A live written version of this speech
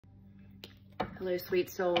Hello, sweet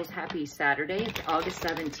souls. Happy Saturday. It's August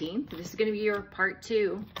 17th. This is going to be your part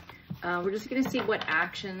 2. We're just going to see what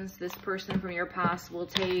actions this person from your past will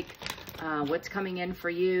take, what's coming in for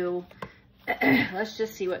you. Let's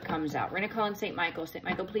just see what comes out. We're going to call in St. Michael. St.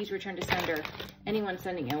 Michael, please return to sender. Anyone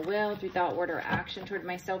sending a will through thought, word, or action toward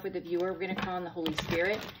myself or the viewer, we're going to call in the Holy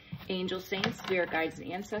Spirit, angels, saints, spirit guides,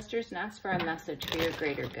 and ancestors, and ask for a message for your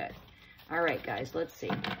greater good. All right, guys, let's see.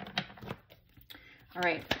 All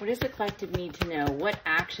right, what does the collective need to know? What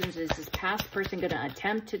actions is this past person going to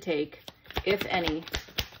attempt to take, if any?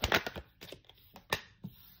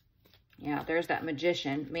 Yeah, there's that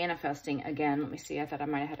magician manifesting again. Let me see. I thought I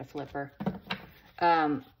might have had a flipper.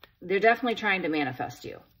 They're definitely trying to manifest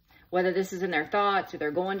you. Whether this is in their thoughts or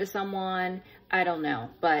they're going to someone, I don't know.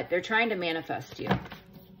 But they're trying to manifest you.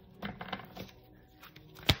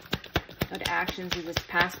 What actions is this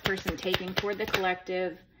past person taking toward the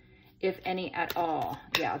collective, if any at all?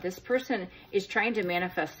 Yeah, this person is trying to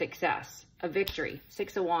manifest success, a victory,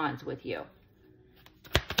 6 of Wands with you.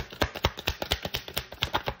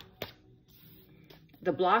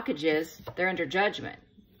 The blockages, they're under judgment.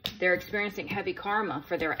 They're experiencing heavy karma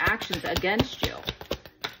for their actions against you.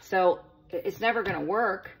 So it's never going to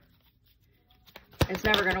work. It's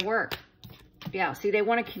never going to work. Yeah, see, they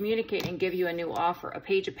want to communicate and give you a new offer, a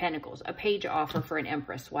Page of Pentacles, a page offer for an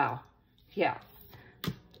Empress. Wow. Yeah.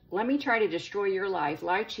 Let me try to destroy your life,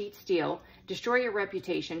 lie, cheat, steal, destroy your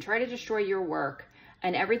reputation, try to destroy your work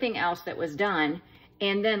and everything else that was done,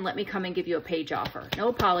 and then let me come and give you a page offer. No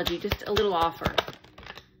apology, just a little offer.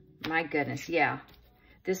 My goodness, yeah.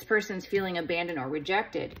 This person's feeling abandoned or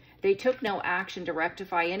rejected. They took no action to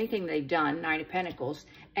rectify anything they've done, 9 of Pentacles,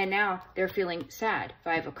 and now they're feeling sad,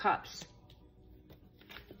 5 of Cups.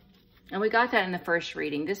 And we got that in the first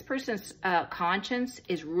reading. This person's conscience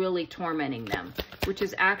is really tormenting them, which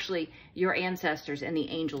is actually your ancestors and the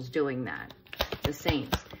angels doing that, the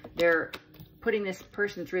saints. They're putting this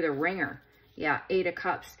person through the ringer. Yeah, 8 of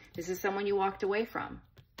Cups. This is someone you walked away from.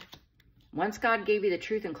 Once God gave you the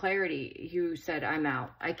truth and clarity, you said, I'm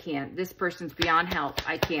out. I can't. This person's beyond help.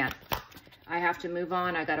 I can't. I have to move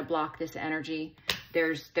on. I got to block this energy.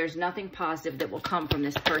 There's nothing positive that will come from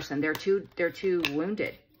this person. They're too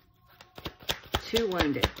wounded. Too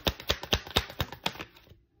wounded.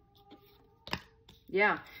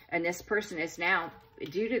 Yeah, and this person is now,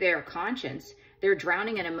 due to their conscience, they're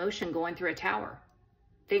drowning in emotion going through a tower.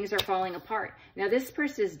 Things are falling apart. Now, this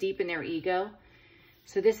person is deep in their ego.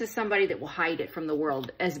 So this is somebody that will hide it from the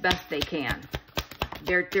world as best they can.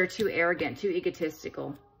 They're too arrogant, too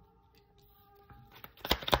egotistical.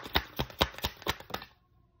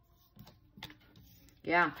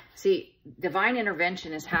 Yeah. See, divine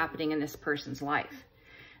intervention is happening in this person's life.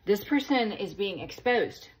 This person is being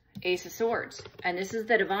exposed. Ace of Swords. And this is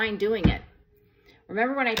the divine doing it.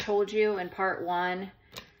 Remember when I told you in part 1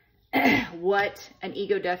 what an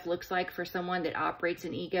ego death looks like for someone that operates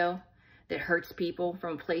an ego, that hurts people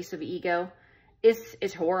from a place of ego?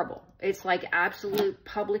 It's horrible. It's like absolute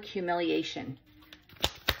public humiliation.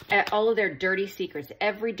 All of their dirty secrets,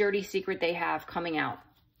 every dirty secret they have coming out.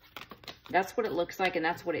 That's what it looks like, and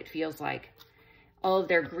that's what it feels like. All of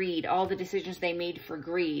their greed, all the decisions they made for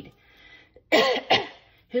greed.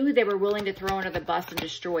 Who they were willing to throw under the bus and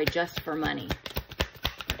destroy just for money.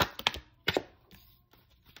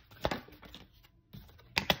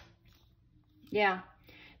 Yeah.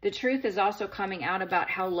 The truth is also coming out about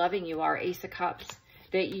how loving you are, Ace of Cups.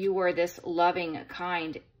 That you were this loving,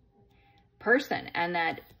 kind person. And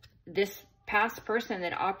that this past person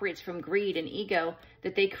that operates from greed and ego,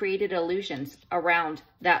 that they created illusions around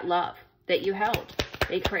that love that you held.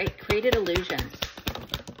 They created illusions.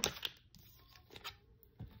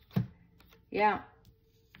 Yeah.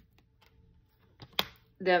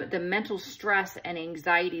 The mental stress and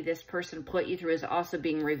anxiety this person put you through is also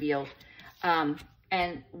being revealed.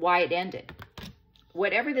 And why it ended.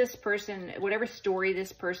 Whatever story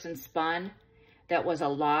this person spun that was a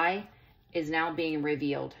lie is now being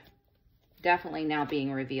revealed. Definitely now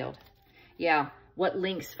being revealed. Yeah, what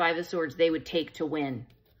links, 5 of Swords, they would take to win.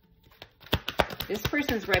 This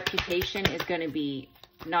person's reputation is going to be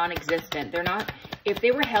non-existent. They're not, if they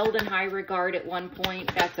were held in high regard at one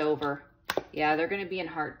point, that's over. Yeah, they're going to be in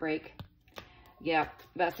heartbreak. Yeah,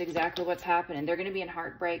 that's exactly what's happening. They're going to be in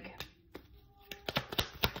heartbreak.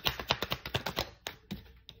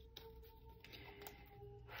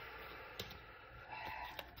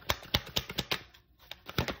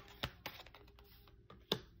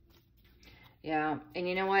 Yeah, and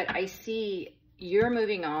you know what? I see you're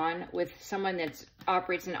moving on with someone that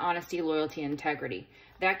operates in honesty, loyalty, and integrity.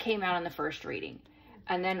 That came out in the first reading.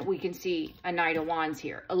 And then we can see a Knight of Wands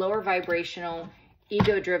here. A lower vibrational,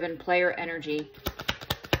 ego-driven player energy.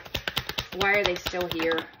 Why are they still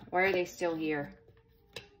here? Why are they still here?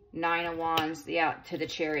 9 of Wands, yeah, to the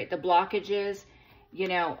Chariot. The blockages, you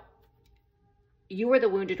know, you are the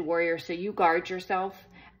wounded warrior, so you guard yourself,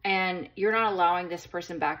 and you're not allowing this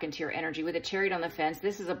person back into your energy. With a Chariot on the fence,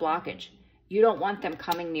 this is a blockage. You don't want them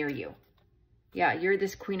coming near you. Yeah, you're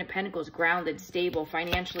this Queen of Pentacles, grounded, stable,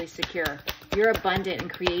 financially secure. You're abundant and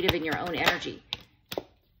creative in your own energy.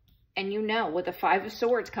 And you know, with the 5 of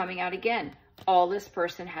Swords coming out again, all this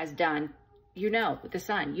person has done, you know, with the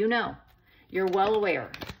Sun, you know. You're well aware.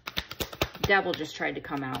 Devil just tried to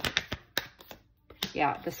come out.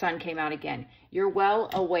 Yeah, the Sun came out again. You're well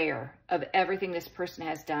aware of everything this person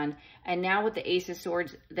has done. And now with the Ace of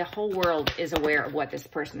Swords, the whole world is aware of what this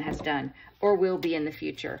person has done or will be in the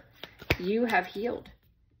future. You have healed.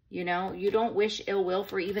 You know, you don't wish ill will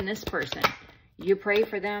for even this person. You pray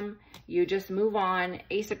for them. You just move on.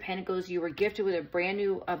 Ace of Pentacles, you were gifted with a brand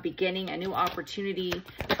new beginning, a new opportunity,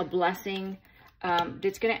 a blessing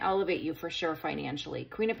that's going to elevate you for sure financially.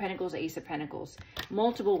 Queen of Pentacles, Ace of Pentacles.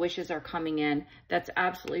 Multiple wishes are coming in. That's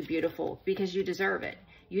absolutely beautiful because you deserve it.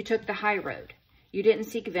 You took the high road. You didn't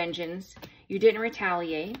seek vengeance. You didn't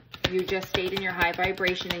retaliate. You just stayed in your high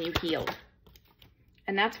vibration and you healed.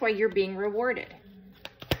 And that's why you're being rewarded.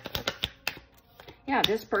 Yeah,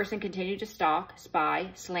 this person continued to stalk, spy,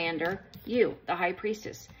 slander you, the High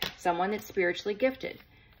Priestess. Someone that's spiritually gifted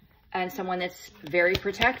and someone that's very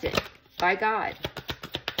protected by God.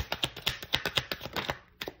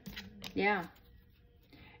 Yeah.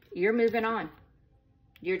 You're moving on.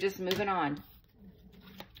 You're just moving on.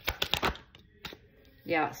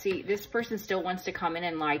 Yeah, see, this person still wants to come in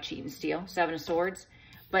and lie, cheat, and steal. 7 of Swords.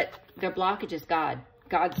 But their blockage is God.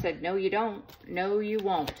 God said, no, you don't. No, you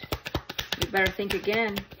won't. You better think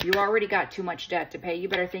again. You already got too much debt to pay. You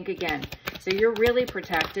better think again. So you're really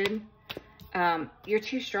protected. You're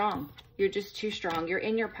too strong. You're just too strong. You're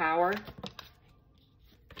in your power.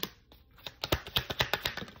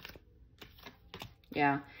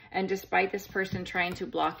 Yeah. And despite this person trying to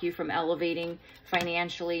block you from elevating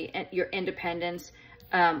financially and your independence,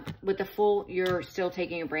 with the Fool, you're still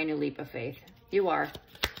taking a brand new leap of faith. You are.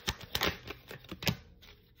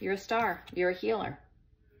 You're a star. You're a healer.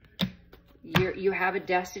 You have a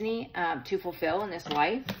destiny to fulfill in this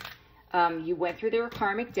life. You went through their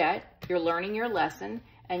karmic debt. You're learning your lesson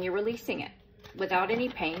and you're releasing it without any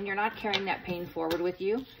pain. You're not carrying that pain forward with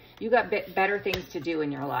you. You got better things to do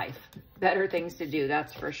in your life. Better things to do,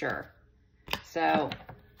 that's for sure. So,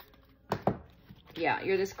 yeah,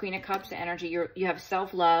 you're this Queen of Cups energy. You have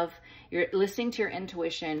self-love. You're listening to your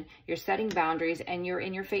intuition. You're setting boundaries and you're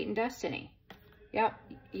in your fate and destiny. Yep,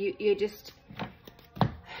 you're just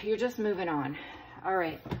moving on. All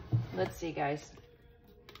right, let's see, guys.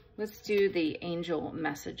 Let's do the angel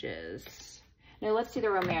messages. No, let's do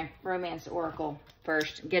the romance oracle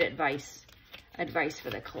first. Get advice. Advice for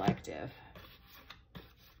the collective.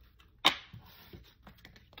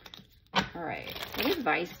 All right, what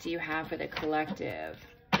advice do you have for the collective?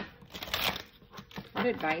 What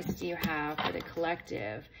advice do you have for the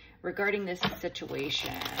collective regarding this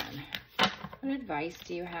situation? What advice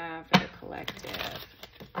do you have for the collective?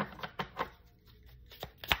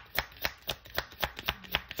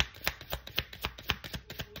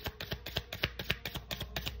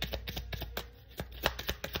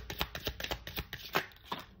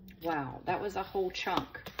 Wow, that was a whole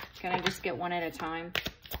chunk. Can I just get one at a time?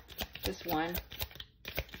 Just one.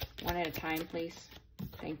 One at a time, please.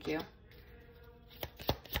 Thank you.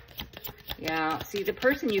 Yeah, see, the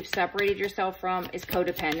person you've separated yourself from is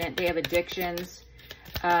codependent. They have addictions,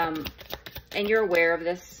 and you're aware of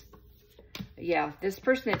this. Yeah, this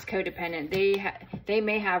person that's codependent, they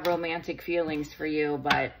may have romantic feelings for you,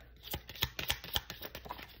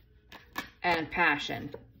 and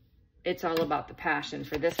passion. It's all about the passion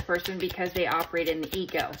for this person because they operate in the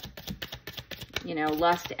ego. You know,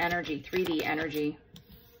 lust energy, 3D energy.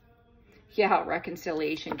 Yeah,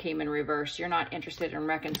 reconciliation came in reverse. You're not interested in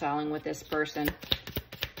reconciling with this person.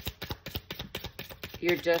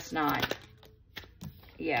 You're just not.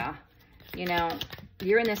 Yeah. You know,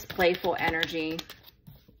 you're in this playful energy.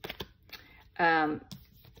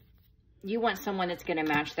 You want someone that's going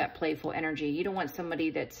to match that playful energy. You don't want somebody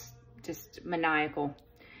that's just maniacal.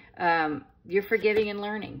 You're forgiving and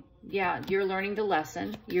learning. Yeah, you're learning the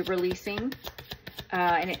lesson. You're releasing.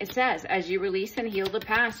 And it says, as you release and heal the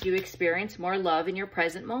past, you experience more love in your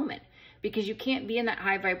present moment. Because you can't be in that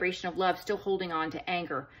high vibration of love still holding on to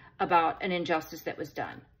anger about an injustice that was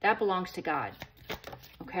done. That belongs to God.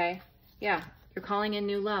 Okay? Yeah, you're calling in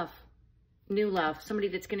new love. new love, somebody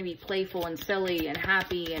that's going to be playful and silly and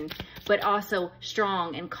happy, and but also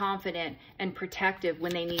strong and confident and protective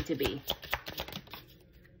when they need to be.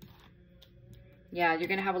 Yeah, you're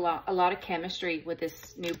going to have a lot of chemistry with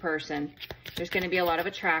this new person. There's going to be a lot of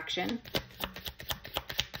attraction.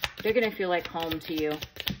 They're going to feel like home to you.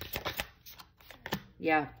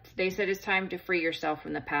 Yeah, they said it's time to free yourself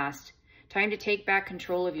from the past. Time to take back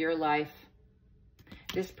control of your life.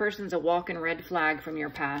 This person's a walking red flag from your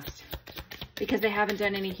past because they haven't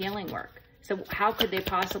done any healing work. So how could they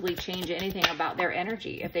possibly change anything about their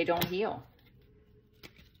energy if they don't heal?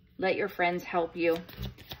 Let your friends help you.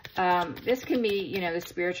 This can be, you know, the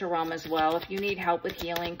spiritual realm as well. If you need help with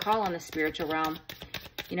healing, call on the spiritual realm.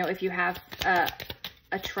 You know, if you have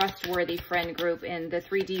a trustworthy friend group in the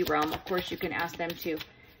 3D realm, of course you can ask them to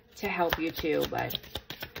help you too, but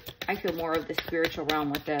I feel more of the spiritual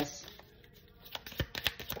realm with this.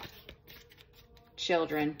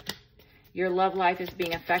 Children. Your love life is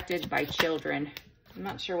being affected by children. I'm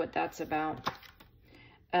not sure what that's about.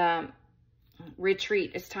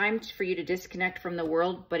 Retreat. It's time for you to disconnect from the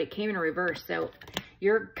world, but it came in reverse. So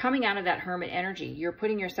you're coming out of that hermit energy. You're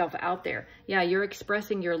putting yourself out there. Yeah, you're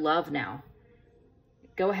expressing your love now.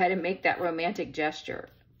 Go ahead and make that romantic gesture,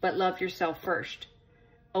 but love yourself first.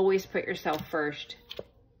 Always put yourself first.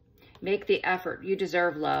 Make the effort. You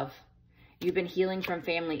deserve love. You've been healing from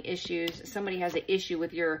family issues. Somebody has an issue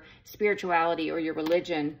with your spirituality or your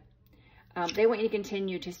religion. They want you to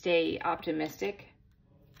continue to stay optimistic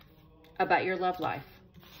about your love life.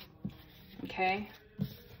 Okay?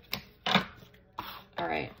 All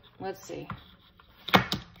right, let's see.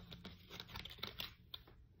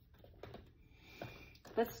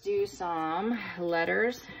 Let's do some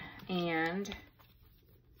letters and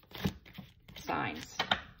signs.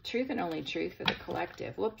 Truth and only truth for the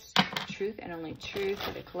collective. Whoops. Truth and only truth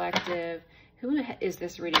for the collective. Who is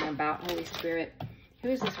this reading about, Holy Spirit? Who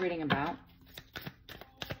is this reading about?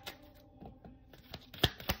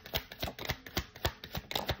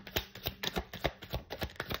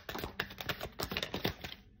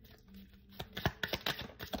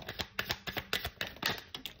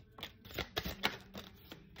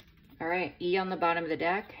 All right, E on the bottom of the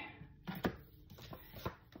deck.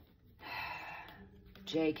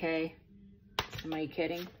 JK. Am I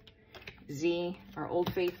kidding? Z, our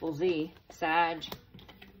old faithful Z. Sag,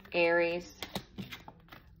 Aries,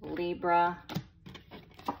 Libra,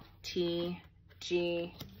 T,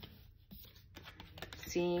 G,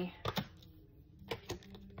 C,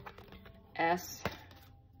 S,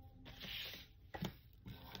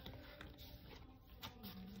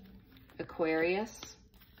 Aquarius,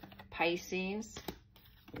 Pisces,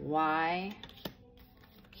 Y,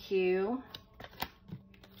 Q,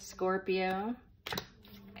 Scorpio,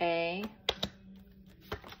 A,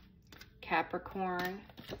 Capricorn,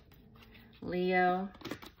 Leo,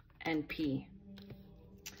 and P.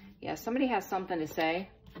 Yeah, somebody has something to say.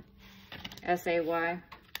 S-A-Y.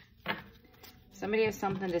 Somebody has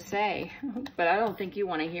something to say, but I don't think you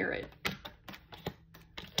want to hear it.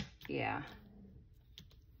 Yeah.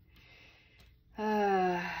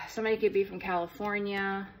 Somebody could be from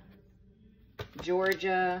California,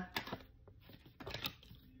 Georgia.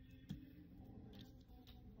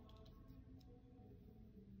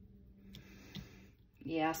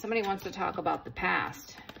 Yeah, somebody wants to talk about the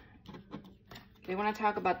past. They want to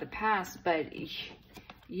talk about the past, but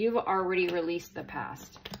you've already released the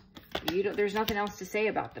past. There's nothing else to say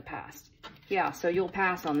about the past. Yeah, so you'll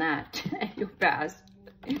pass on that. You'll pass.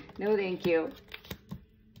 No, thank you.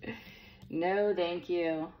 No, thank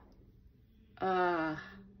you.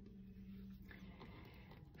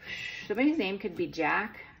 Somebody's name could be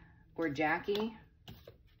Jack or Jackie.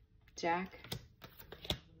 Jack.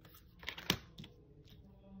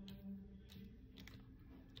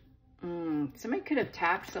 Somebody could have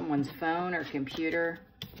tapped someone's phone or computer.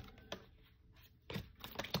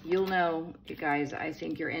 You'll know, you guys. I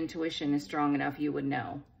think your intuition is strong enough. You would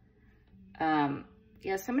know.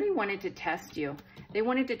 Yeah, somebody wanted to test you. They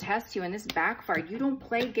wanted to test you, and this backfired. You don't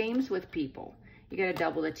play games with people. You got to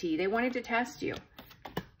double the T. They wanted to test you.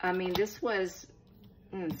 I mean, this was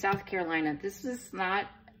South Carolina. This is not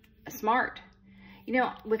smart. You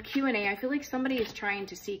know, with Q&A, I feel like somebody is trying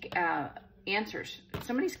to seek answers.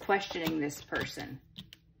 Somebody's questioning this person.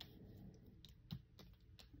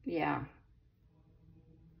 Yeah.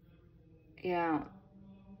 Yeah.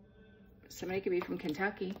 Somebody could be from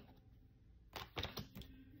Kentucky.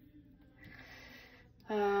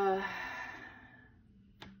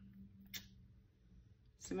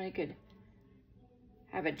 Somebody could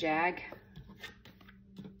have a Jag.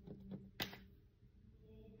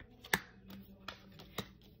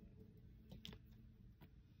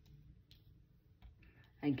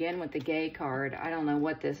 Again, with the gay card, I don't know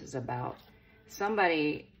what this is about.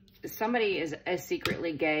 Somebody is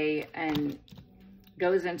secretly gay and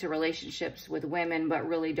goes into relationships with women, but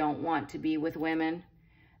really don't want to be with women.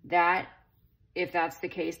 That, if that's the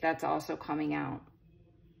case, that's also coming out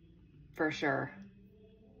for sure.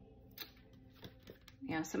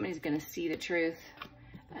 Yeah, somebody's going to see the truth.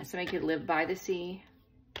 Somebody could live by the sea.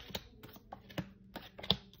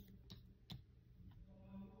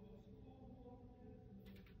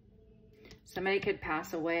 Somebody could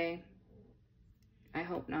pass away. I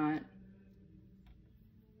hope not.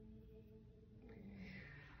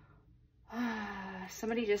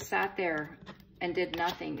 Somebody just sat there and did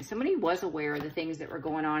nothing. Somebody was aware of the things that were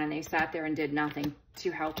going on, and they sat there and did nothing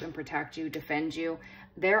to help and protect you, defend you.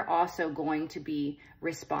 They're also going to be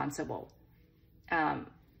responsible.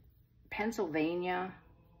 Pennsylvania.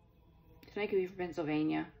 Somebody could be from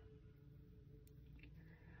Pennsylvania.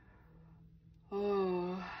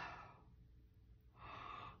 Oh,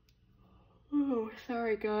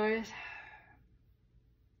 sorry, guys.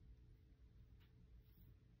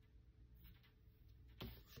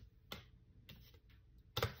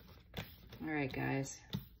 All right, guys.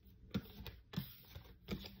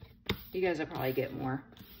 You guys will probably get more.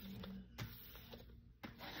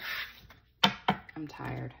 I'm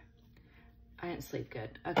tired. I didn't sleep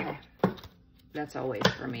good. Okay. That's always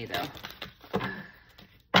for me, though.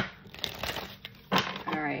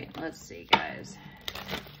 All right, let's see, guys.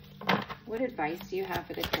 What advice do you have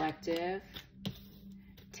for the collective?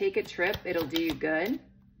 Take a trip. It'll do you good.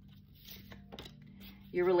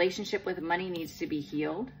 Your relationship with money needs to be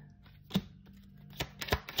healed.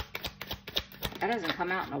 That hasn't come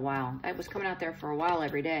out in a while. That was coming out there for a while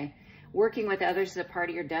every day. Working with others is a part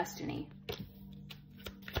of your destiny.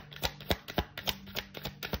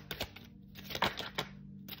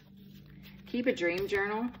 Keep a dream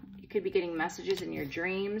journal. You could be getting messages in your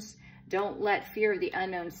dreams. Don't let fear of the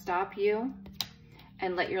unknown stop you,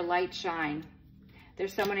 and let your light shine.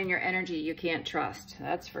 There's someone in your energy you can't trust.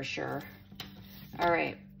 That's for sure. All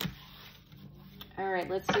right. All right,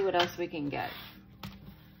 let's see what else we can get.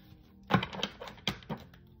 All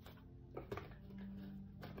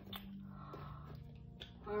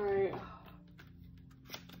right.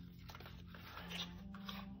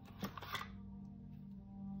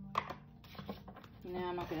 No,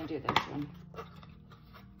 I'm not going to do this one.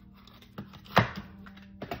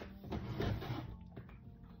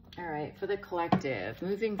 All right, for the collective,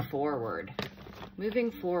 moving forward.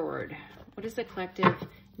 Moving forward. What does the collective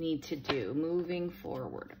need to do? Moving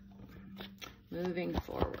forward. Moving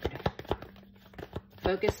forward.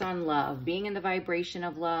 Focus on love. Being in the vibration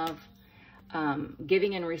of love.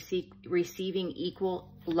 Giving and receiving equal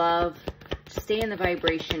love. Stay in the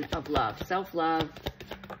vibration of love. Self-love.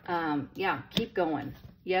 Yeah, keep going.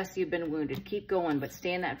 Yes, you've been wounded. Keep going, but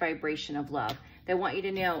stay in that vibration of love. They want you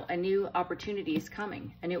to know a new opportunity is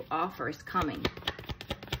coming. A new offer is coming.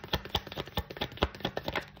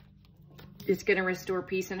 It's going to restore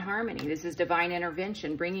peace and harmony. This is divine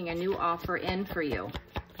intervention, bringing a new offer in for you.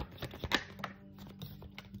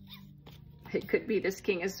 It could be this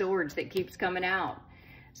King of Swords that keeps coming out.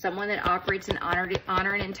 Someone that operates in honor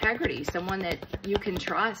and integrity. Someone that you can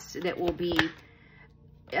trust, that will be,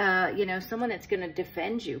 you know, someone that's going to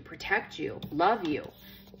defend you, protect you, love you.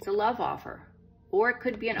 It's a love offer. Or it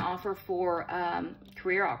could be an offer for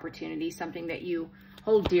career opportunity, something that you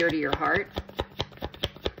hold dear to your heart.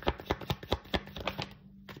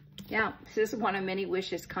 Yeah, this is one of many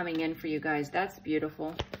wishes coming in for you guys. That's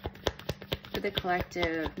beautiful. For the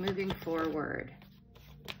collective, moving forward.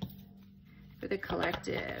 For the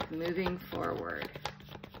collective, moving forward.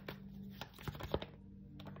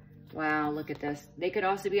 Wow, look at this. They could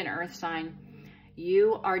also be an earth sign.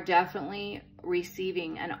 You are definitely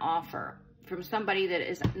receiving an offer from somebody that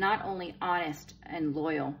is not only honest and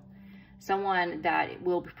loyal, someone that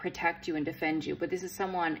will protect you and defend you, but this is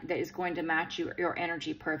someone that is going to match your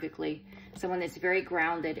energy perfectly. Someone that's very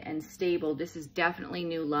grounded and stable. This is definitely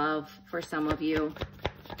new love for some of you.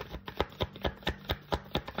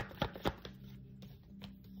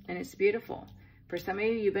 And it's beautiful. For some of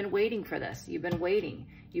you, you've been waiting for this. You've been waiting.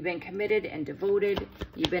 You've been committed and devoted.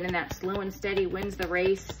 You've been in that slow and steady wins the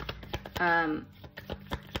race.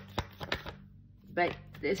 But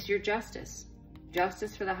it's your justice.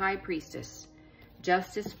 Justice for the high priestess.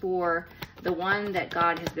 Justice for the one that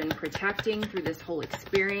God has been protecting through this whole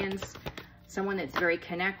experience. Someone that's very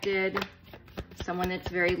connected. Someone that's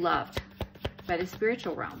very loved by the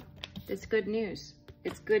spiritual realm. It's good news.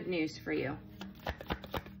 It's good news for you.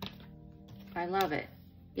 I love it.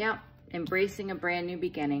 Yep. Embracing a brand new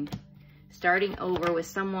beginning. Starting over with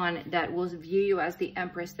someone that will view you as the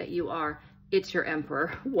empress that you are. It's your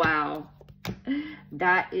Emperor. Wow.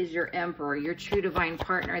 That is your Emperor, your true divine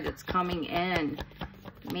partner that's coming in.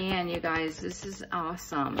 Man, you guys, this is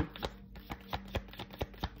awesome.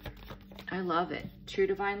 I love it. True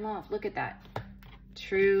divine love. Look at that.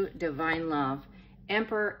 True divine love.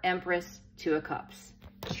 Emperor, Empress, Two of Cups.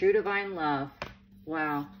 True divine love.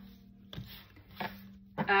 Wow.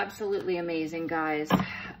 Absolutely amazing, guys.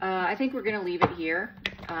 I think we're going to leave it here.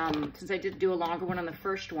 Since I did do a longer one on the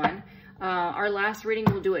first one. Our last reading,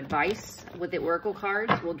 we'll do advice with the Oracle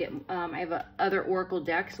cards. We'll get, I have other Oracle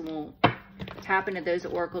decks, and we'll tap into those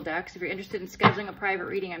Oracle decks. If you're interested in scheduling a private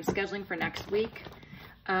reading, I'm scheduling for next week.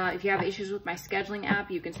 If you have issues with my scheduling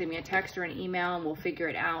app, you can send me a text or an email, and we'll figure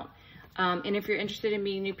it out. And if you're interested in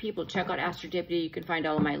meeting new people, check out Astrodipity. You can find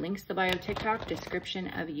all of my links in the bio, TikTok, description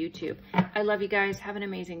of YouTube. I love you guys. Have an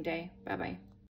amazing day. Bye-bye.